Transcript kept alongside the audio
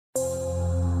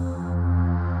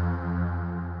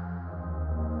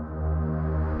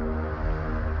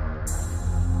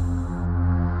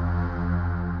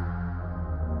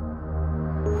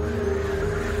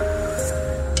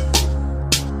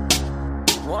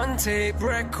On tape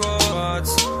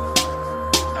records.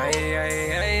 Ay, ay,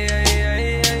 ay, ay,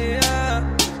 ay, ay, ay.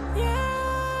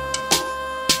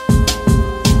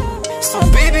 So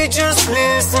baby, just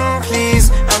listen, please.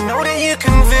 I know that you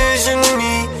can vision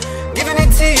me, giving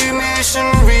it to you, mission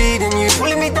read, and you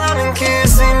pulling me down and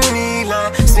kissing me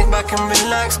like, sit back and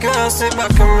relax, girl, sit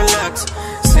back and relax.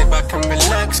 Sit back and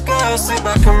relax, girl, sit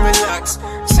back and relax.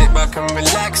 Sit back and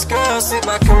relax, girl, sit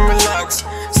back and relax.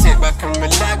 Sit back and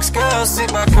relax, girl,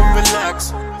 sit back and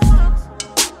relax.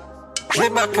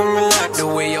 Sit back and relax. The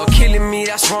way you're killing me,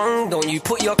 that's wrong. Don't you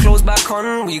put your clothes back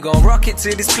on. We gon' rock it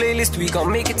to this playlist, we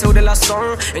gon' make it till the last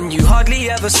song. And you hardly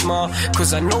ever smile,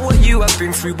 cause I know what you have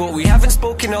been through, but we haven't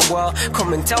spoken a while.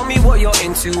 Come and tell me what you're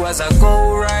into as I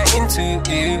go right into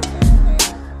you.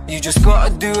 You just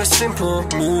gotta do a simple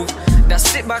move. Now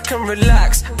sit back and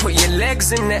relax, put your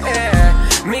legs in the air,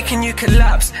 making you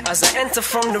collapse as I enter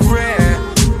from the rear.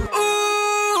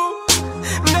 Ooh,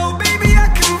 no baby, I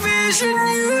can vision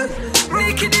you,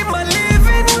 naked in my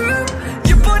living room.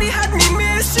 Your body had me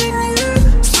missing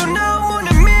you, so now I'm on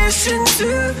a mission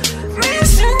to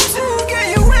get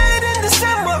you wet in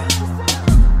December.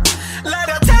 Like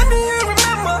that time do you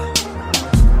remember?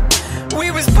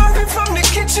 We was bumping from the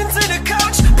kitchen to the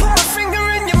couch, put my finger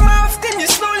in your mouth, then you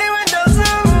slowly went down.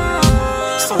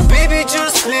 So baby,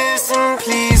 just listen,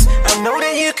 please. I know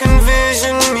that you can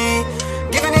vision me,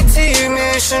 giving it to you,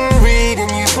 mission read,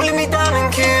 and you pulling me down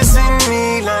and kissing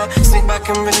me like, sit back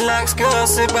and relax, girl,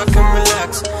 sit back and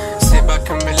relax. Sit back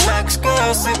and relax,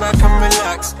 girl, sit back and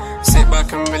relax. Sit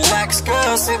back and relax,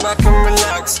 girl, sit back and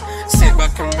relax. Sit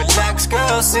back and relax,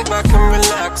 girl, sit back and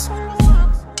relax.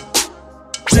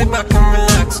 Sit back and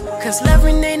relax. Cause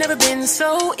loving ain't never been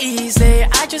so easy.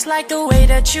 I just like the way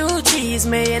that you tease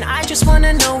me, and I just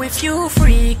wanna know if you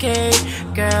freaky,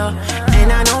 girl.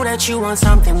 And I know that you want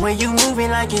something where you moving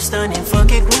like you're stunning.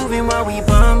 Fuck it, moving while we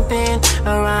bumping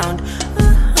around.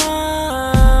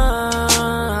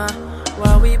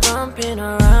 While we bumping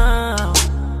around.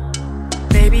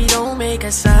 Baby, don't make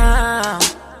a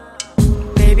sound.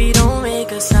 Baby, don't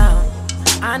make a sound.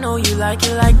 I know you like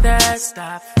it like that.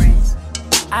 Stop, freeze.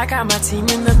 I got my team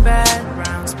in the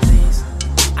backgrounds, please.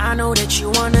 I know that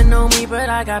you wanna know me, but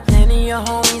I got plenty of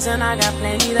homies, and I got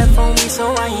plenty that phone me,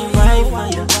 so I ain't right for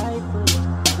you.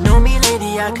 Know me,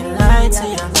 lady, I can lie to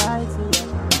you.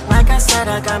 Like I said,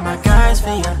 I got my guys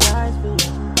for you,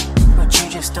 but you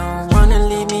just don't wanna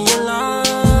leave me alone.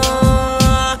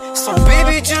 So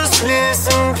baby, just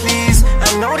listen, please.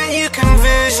 I know that you can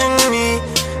vision me,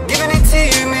 giving it to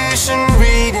you, mission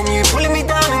read, and you pulling me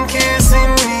down and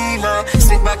kissing me like,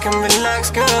 sit back and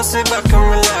relax, girl, sit back and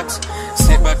relax.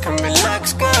 Sit back and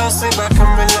relax, girl, sit back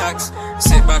and relax.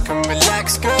 Sit back and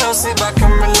relax, girl, sit back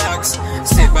and relax.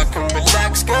 Sit back and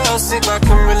relax, girl, sit back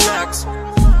and relax.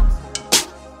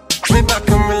 Sit back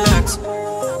and relax.